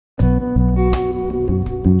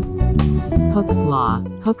Hooke's law.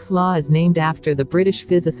 Hooke's law is named after the British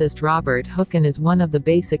physicist Robert Hooke and is one of the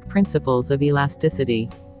basic principles of elasticity.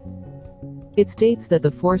 It states that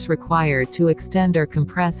the force required to extend or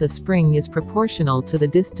compress a spring is proportional to the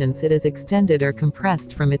distance it is extended or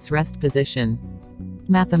compressed from its rest position.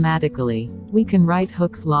 Mathematically, we can write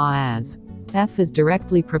Hooke's law as F is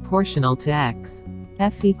directly proportional to x.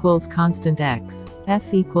 F equals constant x.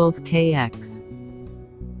 F equals kx.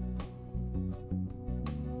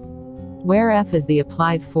 Where F is the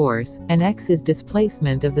applied force, and x is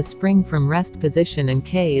displacement of the spring from rest position and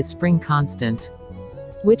k is spring constant,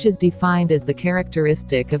 which is defined as the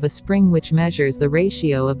characteristic of a spring which measures the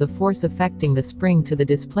ratio of the force affecting the spring to the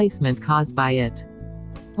displacement caused by it.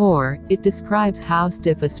 Or, it describes how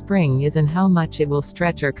stiff a spring is and how much it will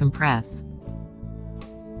stretch or compress.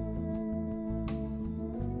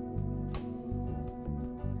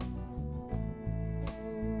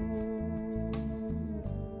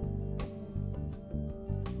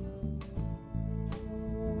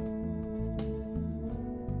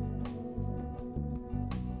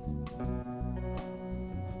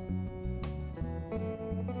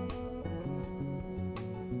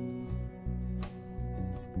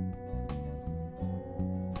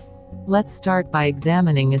 Let's start by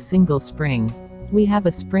examining a single spring. We have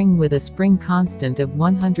a spring with a spring constant of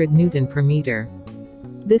 100 Newton per meter.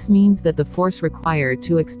 This means that the force required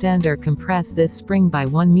to extend or compress this spring by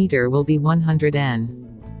 1 meter will be 100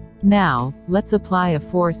 N. Now, let's apply a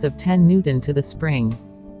force of 10 Newton to the spring.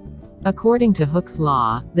 According to Hooke's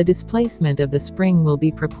law, the displacement of the spring will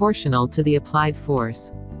be proportional to the applied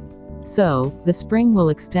force. So, the spring will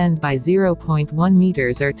extend by 0.1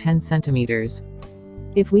 meters or 10 centimeters.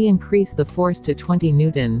 If we increase the force to 20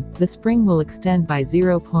 Newton, the spring will extend by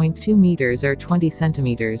 0.2 meters or 20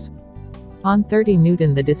 centimeters. On 30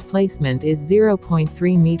 Newton the displacement is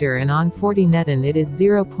 0.3 meter and on 40 Newton it is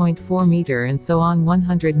 0.4 meter and so on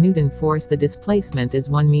 100 Newton force the displacement is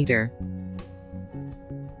 1 meter.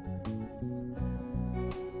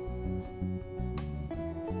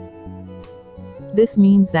 This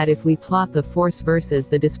means that if we plot the force versus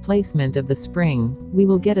the displacement of the spring, we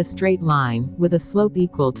will get a straight line, with a slope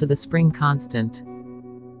equal to the spring constant.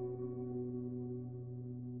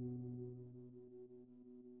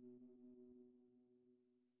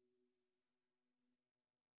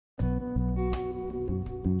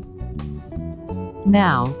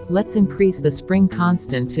 Now, let's increase the spring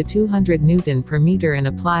constant to 200 Newton per meter and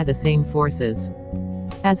apply the same forces.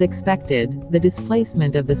 As expected, the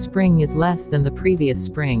displacement of the spring is less than the previous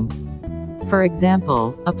spring. For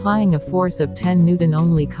example, applying a force of 10 Newton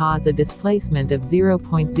only cause a displacement of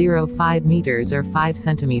 0.05 meters or 5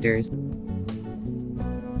 centimeters.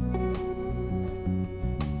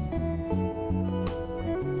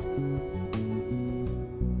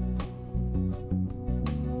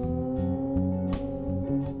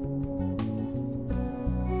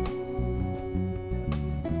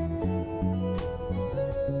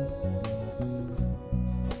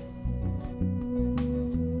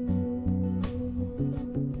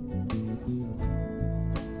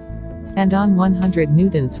 And on 100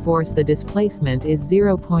 newtons force the displacement is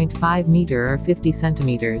 0.5 meter or 50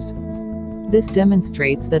 centimeters. This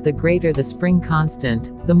demonstrates that the greater the spring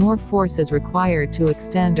constant, the more force is required to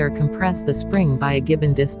extend or compress the spring by a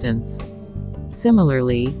given distance.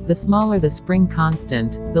 Similarly, the smaller the spring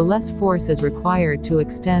constant, the less force is required to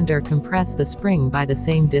extend or compress the spring by the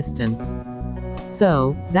same distance.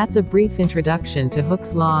 So, that's a brief introduction to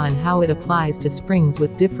Hooke's law and how it applies to springs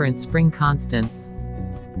with different spring constants.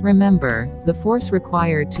 Remember, the force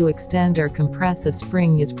required to extend or compress a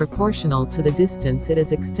spring is proportional to the distance it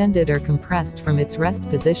is extended or compressed from its rest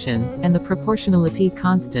position, and the proportionality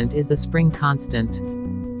constant is the spring constant.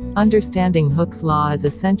 Understanding Hooke's law is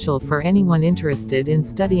essential for anyone interested in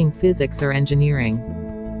studying physics or engineering.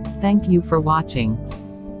 Thank you for watching.